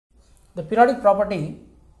The periodic property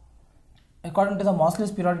according to the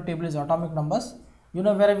Mosley's periodic table is atomic numbers. You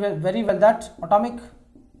know very well that atomic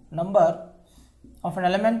number of an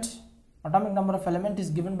element, atomic number of element is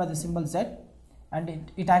given by the symbol Z,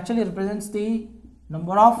 and it actually represents the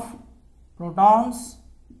number of protons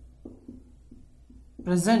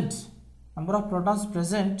present,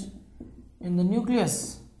 in the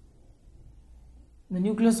nucleus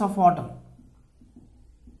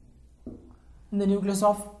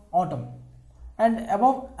of atom, and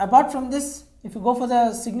apart from this, if you go for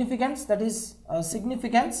the significance, that is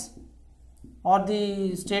significance or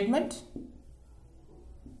the statement,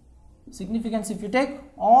 significance, if you take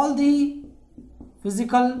all the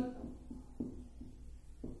physical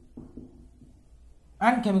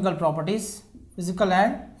and chemical properties,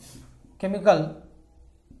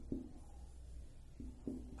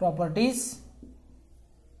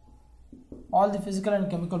 all the physical and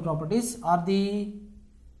chemical properties are the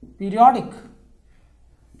periodic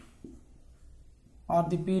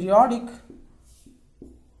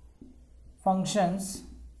functions.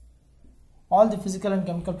 All the physical and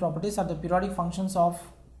chemical properties are the periodic functions of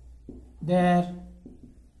their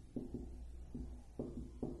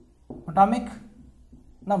atomic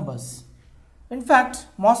numbers. In fact,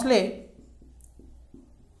 Mosley's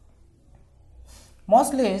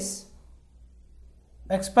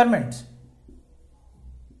experiment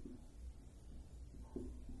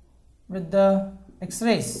with the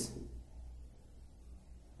X-rays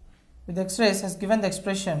has given the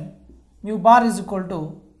expression mu bar is equal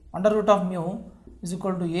to under root of mu is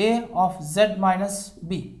equal to A of Z minus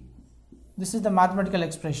B. This is the mathematical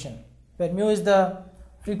expression where mu is the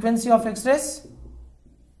frequency of X-rays,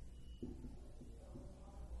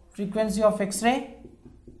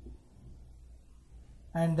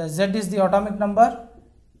 and Z is the atomic number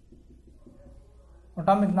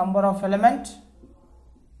of element,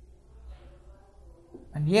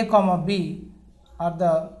 and A comma B are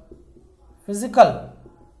the physical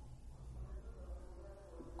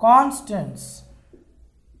constants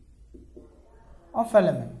of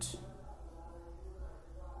element.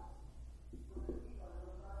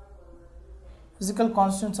 Physical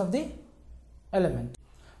constants of the element.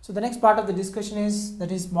 So the next part of the discussion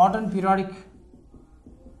is modern periodic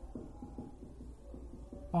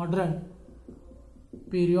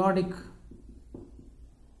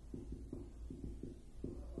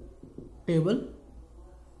table.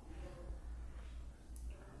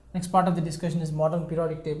 Next part of the discussion is modern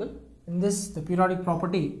periodic table. In this, the periodic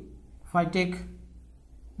property, if I take,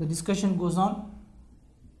 the discussion goes on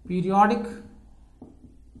periodic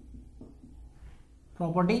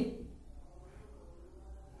property.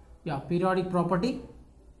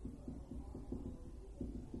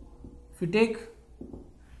 If you take,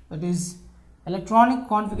 that is electronic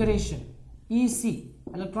configuration, EC,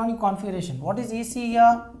 electronic configuration. What is EC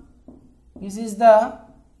here? This is the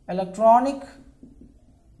electronic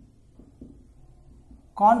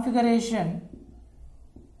configuration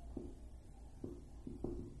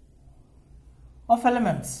of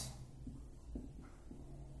elements.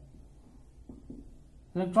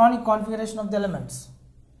 Electronic configuration of the elements.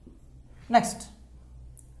 Next,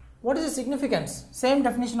 what is the significance? Same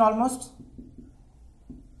definition almost.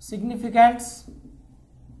 Significance,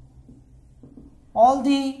 all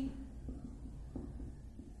the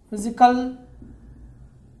physical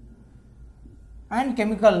and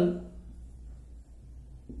chemical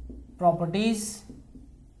properties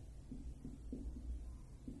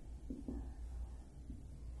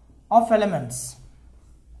of elements.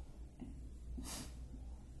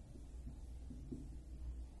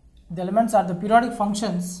 The elements are the periodic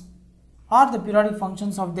functions of their periodic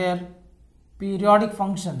functions of their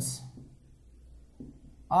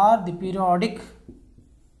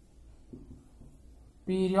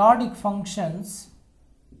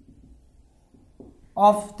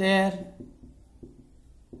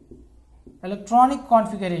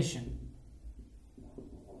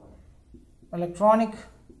electronic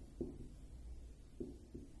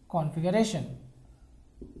configuration.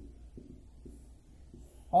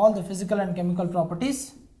 All the physical and chemical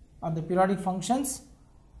properties are the periodic functions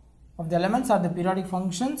of the elements are the periodic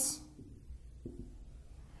functions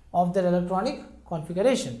of their electronic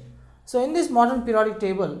configuration. So in this modern periodic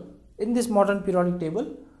table,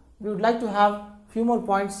 we would like to have few more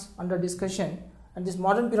points under discussion, and this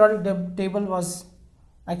modern periodic table was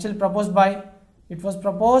actually proposed by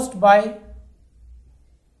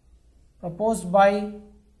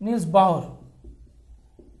Niels Bohr.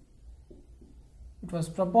 It was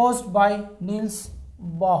proposed by Niels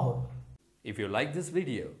Bohr. If you like this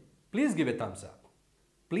video, please give a thumbs up.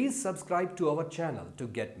 Please subscribe to our channel to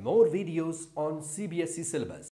get more videos on CBSE syllabus.